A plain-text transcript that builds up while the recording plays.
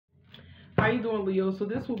How you doing, Leo? So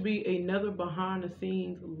this will be another behind the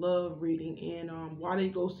scenes love reading, and why they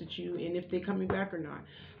ghosted you and if they're coming back or not.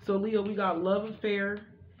 So Leo, we got love affair,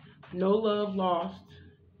 no love lost,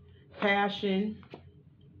 passion,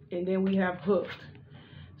 and then we have hooked.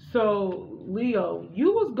 So Leo,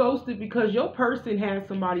 you was ghosted because your person had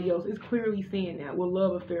somebody else. It's clearly saying that with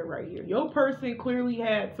love affair right here. Your person clearly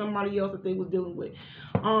had somebody else that they was dealing with.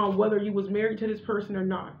 Whether you was married to this person or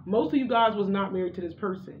not. Most of you guys was not married to this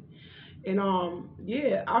person. And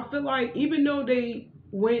yeah, I feel like even though they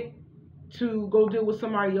went to go deal with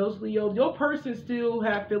somebody else, Leo, your person still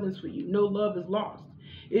have feelings for you. No love is lost.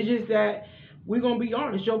 It's just that we're gonna be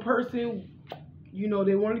honest, your person, you know,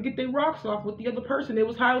 they wanted to get their rocks off with the other person. They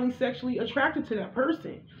was highly sexually attracted to that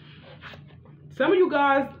person. Some of you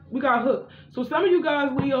guys, we got hooked. So some of you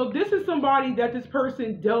guys, Leo, this is somebody that this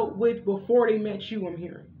person dealt with before they met you, I'm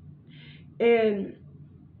hearing. And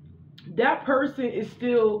that person is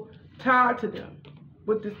still tied to them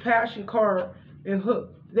with this passion card and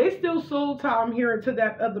hook. They still soul tie, I'm hearing, to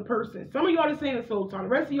that other person. Some of y'all are saying soul tie. The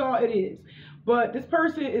rest of y'all, it is. But this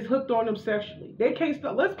person is hooked on them sexually. They can't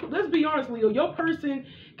stop. Let's be honest, Leo. Your person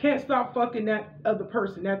can't stop fucking that other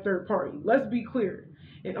person, that third party. Let's be clear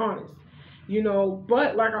and honest. You know,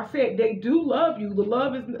 but like I said, they do love you. The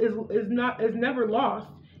love is never lost.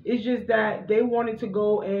 It's just that they wanted to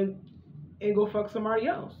go and go fuck somebody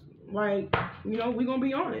else. Like, you know, we're gonna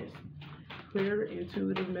be honest. Clear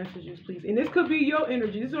intuitive messages, please. And this could be your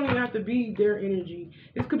energy. This don't even have to be their energy.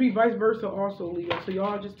 This could be vice versa also, Leo. So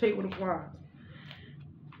y'all just take what applies.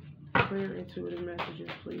 Clear intuitive messages,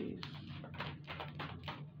 please.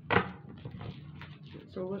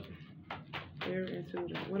 So what? Clear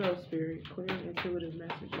intuitive. What else, Spirit? Clear intuitive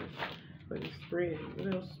messages for the spread.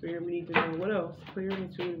 What else, Spirit? We need to know. What else? Clear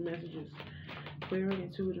intuitive messages. Clear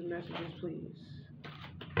intuitive messages, please.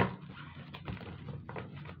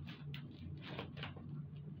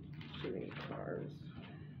 Cards.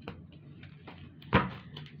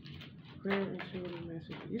 Clear intuitive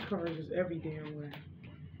messages. These cards is every damn way.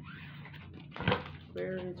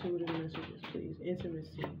 Clear intuitive messages, please.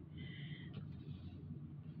 Intimacy.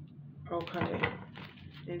 Okay.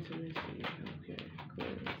 Intimacy. Okay.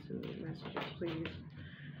 Clear intuitive messages, please.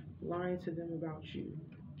 Lying to them about you.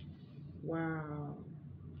 Wow.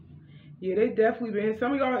 Yeah, they definitely been.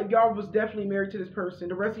 Some of y'all was definitely married to this person.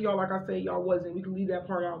 The rest of y'all, like I said, y'all wasn't. We can leave that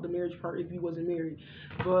part out, the marriage part, if you wasn't married.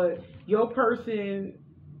 But your person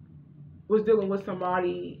was dealing with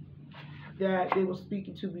somebody that they were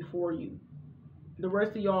speaking to before you. The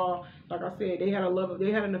rest of y'all, like I said, they had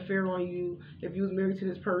an affair on you if you was married to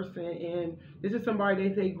this person, and this is somebody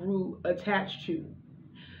that they grew attached to.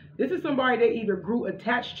 This is somebody they either grew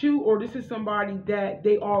attached to, or this is somebody that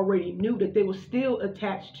they already knew that they were still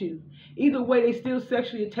attached to. Either way, they still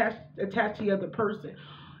sexually attached to the other person.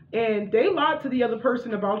 And they lied to the other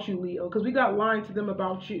person about you, Leo, because we got lying to them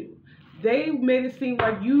about you. They made it seem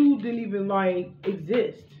like you didn't even, like,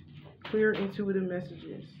 exist. Clear intuitive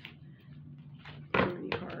messages. Too many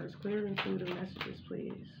cards. Clear intuitive messages,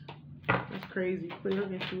 please. That's crazy. Clear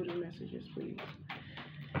intuitive messages, please.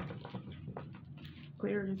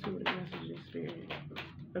 Clear intuitive messages, Spirit.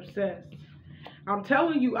 Obsessed. I'm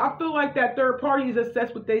telling you, I feel like that third party is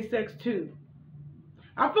obsessed with their sex too.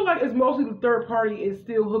 I feel like it's mostly the third party is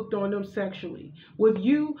still hooked on them sexually. With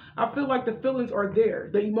you, I feel like the feelings are there.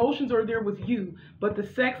 The emotions are there with you, but the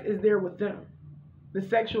sex is there with them. The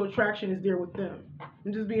sexual attraction is there with them.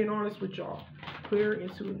 I'm just being honest with y'all. Clear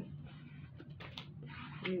intuitive.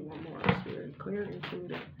 We need one more, Spirit. Clear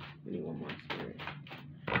intuitive. We need one more, Spirit.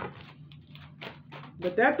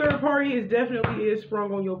 But that third party is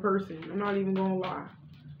sprung on your person. I'm not even gonna lie.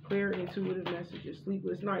 Clear intuitive messages,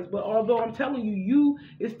 sleepless nights. But although I'm telling you, you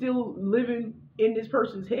is still living in this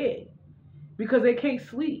person's head because they can't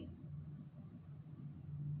sleep.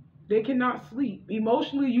 They cannot sleep.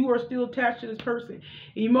 Emotionally, you are still attached to this person.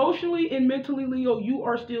 Emotionally and mentally, Leo, you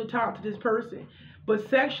are still tied to this person. But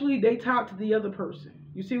sexually, they tied to the other person.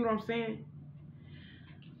 You see what I'm saying?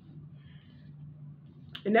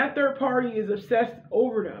 And that third party is obsessed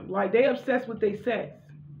over them. Like, they obsessed with their sex.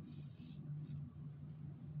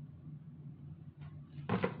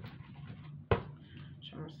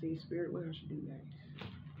 Trying to see, Spirit, what I should do next.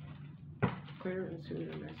 Clear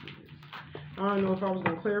intuitive messages. I don't know if I was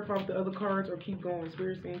going to clarify with the other cards or keep going.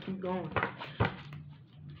 Spirit saying keep going.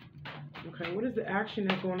 Okay, what is the action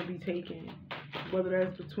that's going to be taken? Whether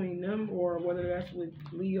that's between them or whether that's with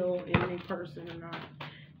Leo and any person or not.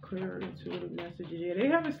 Clear intuitive messages. Yeah, they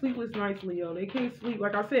having sleepless nights, Leo. They can't sleep.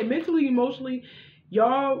 Like I said, mentally, emotionally,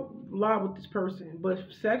 Y'all lie with this person, but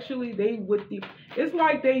sexually it's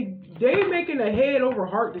like they making a head over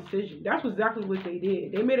heart decision. That's exactly what they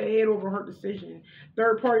did. They made a head over heart decision.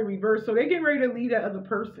 Third party reverse. So they get ready to leave that other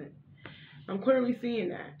person. I'm clearly seeing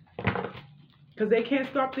that. Because they can't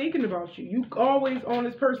stop thinking about you. You always on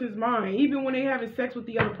this person's mind. Even when they having sex with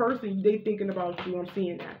the other person, they thinking about you. I'm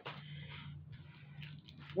seeing that.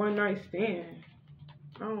 One night stand.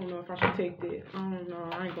 I don't know if I should take that. I don't know.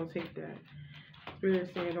 I ain't gonna take that.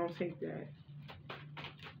 Spirit saying don't take that.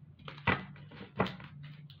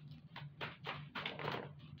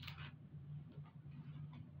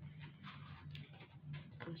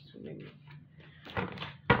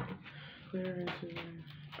 Clear into it.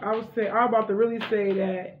 I'm about to really say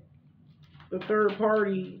that the third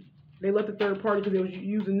party, they left the third party because they was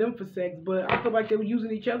using them for sex, but I feel like they were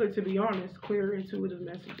using each other, to be honest. Clear intuitive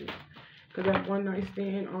messages. Because that one night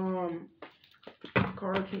stand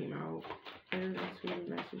card came out. Clear intuitive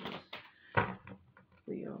messages.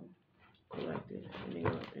 Leo, collective, and they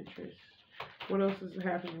love interest. What else is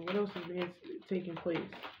happening? What else is taking place?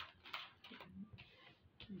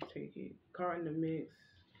 Take it. Caught in the mix.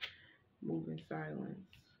 Moving silence.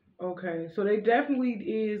 Okay, so they definitely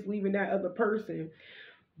is leaving that other person,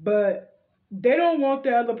 but they don't want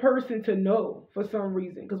the other person to know for some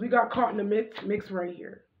reason, because we got caught in the mix right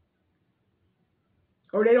here.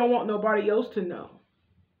 Or they don't want nobody else to know.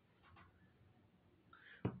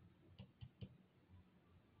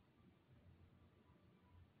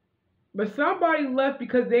 But somebody left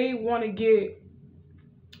because they didn't want to get...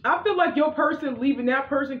 I feel like your person leaving that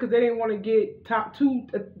person because they didn't want to get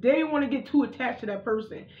they didn't want to get too attached to that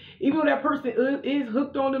person. Even though that person is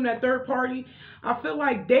hooked on them, that third party, I feel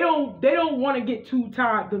like they don't want to get too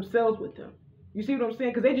tied themselves with them. You see what I'm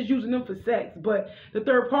saying? Because they just using them for sex. But the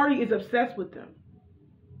third party is obsessed with them.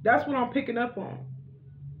 That's what I'm picking up on.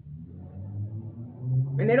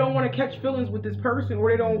 And they don't want to catch feelings with this person, or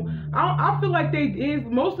they don't. I feel like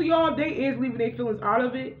most of y'all, they is leaving their feelings out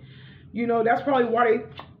of it. You know, that's probably why they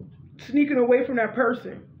sneaking away from that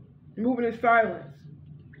person, moving in silence.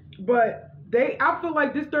 But I feel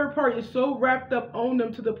like this third party is so wrapped up on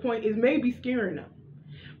them to the point is maybe scaring them.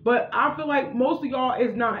 But I feel like most of y'all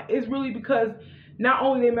is not. It's really because not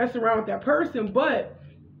only they mess around with that person, but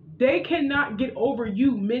they cannot get over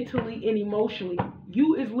you mentally and emotionally.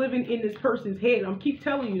 You is living in this person's head. I'm keep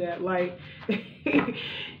telling you that. Like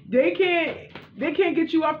they can't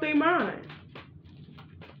get you off their mind.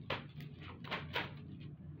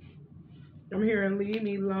 I'm hearing leave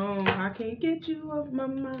me alone. I can't get you off my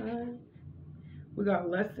mind. We got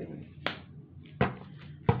lesson.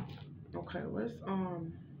 Okay, let's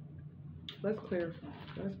clarify.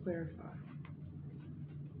 Let's clarify.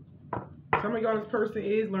 Some of y'all, this person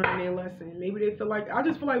is learning their lesson. Maybe they feel like, I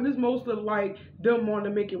just feel like this most of like them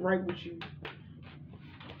wanting to make it right with you.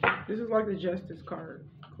 This is like the Justice card.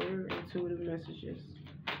 Clear intuitive messages.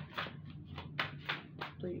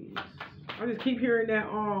 Please. I just keep hearing that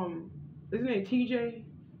isn't it TJ?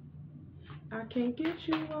 I can't get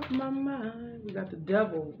you off my mind. We got the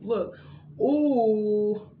devil. Look.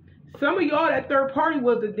 Ooh. Some of y'all, that third party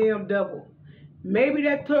was the damn devil. Maybe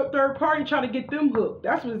that third party tried to get them hooked.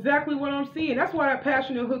 That's exactly what I'm seeing. That's why that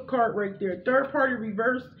passionate hook card right there. Third party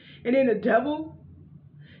reversed. And then the devil.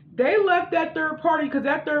 They left that third party because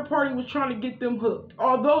that third party was trying to get them hooked.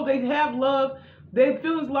 Although they have love, their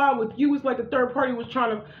feelings lie with you. It's like the third party was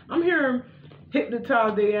trying to... I'm hearing...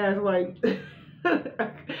 hypnotize their ass, like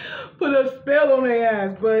put a spell on their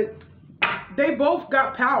ass. But they both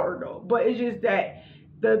got power though. But it's just that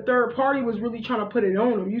the third party was really trying to put it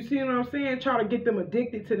on them. You see what I'm saying? Trying to get them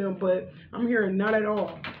addicted to them. But I'm hearing not at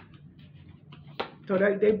all. So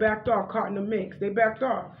they backed off, caught in the mix. They backed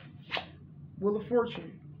off. Wheel of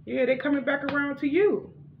Fortune. Yeah, they coming back around to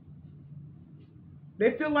you.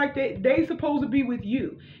 They feel like they supposed to be with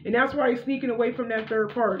you. And that's why they're sneaking away from that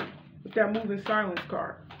third party. With that moving silence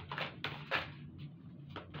card.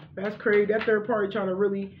 That's crazy. That third party trying to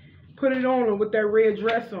really put it on her with that red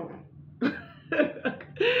dress on.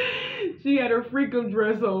 She had her freakum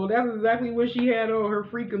dress on. That's exactly what she had on, her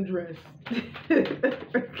freakum dress.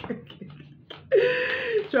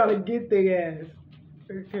 Trying to get their ass.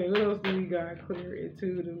 Okay, what else do we got? Clear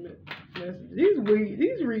into the message.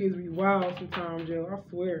 These readings be wild sometimes, Joe. I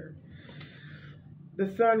swear.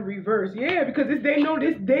 The sun reversed. Yeah, because they know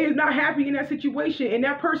this day is not happy in that situation, and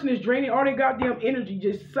that person is draining all their goddamn energy,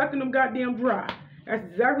 just sucking them goddamn dry. That's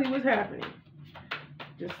exactly what's happening.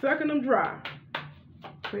 Just sucking them dry.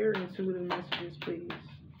 Clear intuitive messages, please.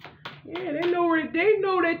 Yeah, they know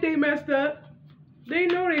that they messed up. They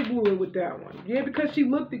know they blew it with that one. Yeah, because she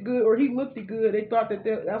looked it good, or he looked it good, they thought that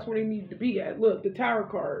that's where they needed to be at. Look, the Tower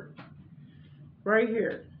card. right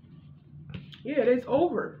here. Yeah, it's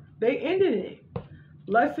over. They ended it.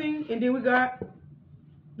 Blessing, and then we got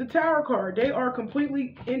the Tower card. They are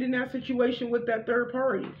completely ending that situation with that third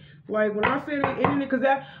party. Like when I say they ending it, because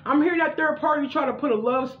I'm hearing that third party try to put a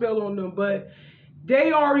love spell on them, but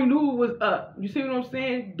they already knew it was up. You see what I'm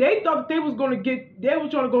saying? They thought that they was trying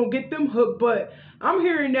to go get them hooked, but I'm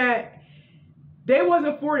hearing that they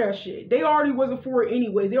wasn't for that shit. They already wasn't for it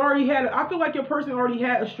anyways. They already had. I feel like your person already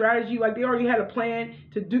had a strategy. Like they already had a plan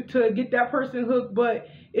to get that person hooked, but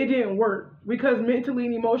it didn't work because mentally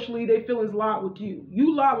and emotionally they feelings lie with you.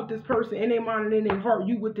 You lie with this person in their mind and in their heart.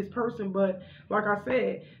 You with this person, but like I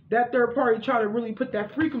said, that third party tried to really put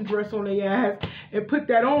that freakum dress on their ass and put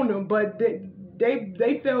that on them, but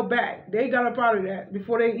they fell back. They got up out of that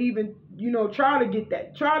before they even try to get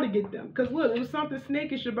them. Because look, there was something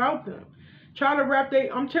snakish about them. Try to wrap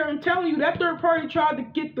I'm telling you, that third party tried to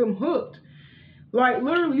get them hooked. Like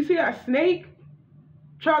literally, you see that snake?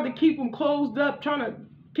 Tried to keep them closed up, trying to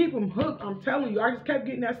keep them hooked. I'm telling you, I just kept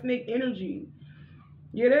getting that snake energy.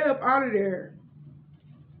 Yeah, they up out of there.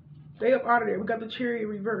 They up out of there. We got the Chariot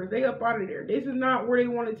reverse. They up out of there. This is not where they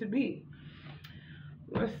wanted to be.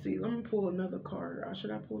 Let's see. Let me pull another card.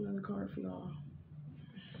 Should I pull another card for y'all?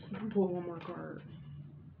 Let me pull one more card.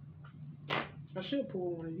 I should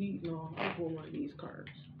pull one of these. No, I'll pull one of these cards.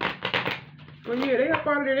 But yeah, they up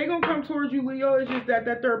out of there. They gonna come towards you, Leo. It's just that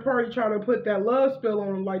third party try to put that love spell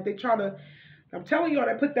on them. Like they try to, I'm telling y'all,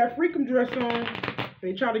 they put that freakum dress on.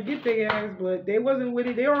 They try to get their ass, but they wasn't with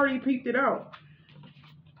it. They already peeped it out.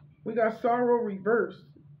 We got sorrow reversed.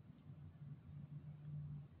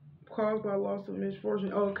 Caused by loss of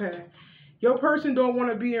misfortune. Okay. Your person don't want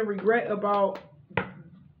to be in regret about,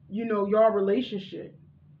 y'all relationship.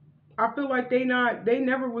 I feel like I'm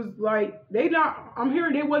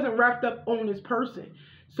hearing they wasn't wrapped up on this person.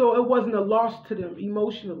 So it wasn't a loss to them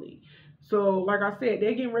emotionally. So like I said,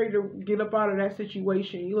 they getting ready to get up out of that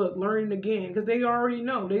situation. Look, learning again, because they already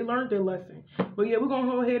know. They learned their lesson. But yeah, we're going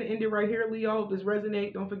to go ahead and end it right here, Leo. If this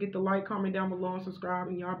resonates, don't forget to like, comment down below, and subscribe,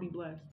 and y'all be blessed.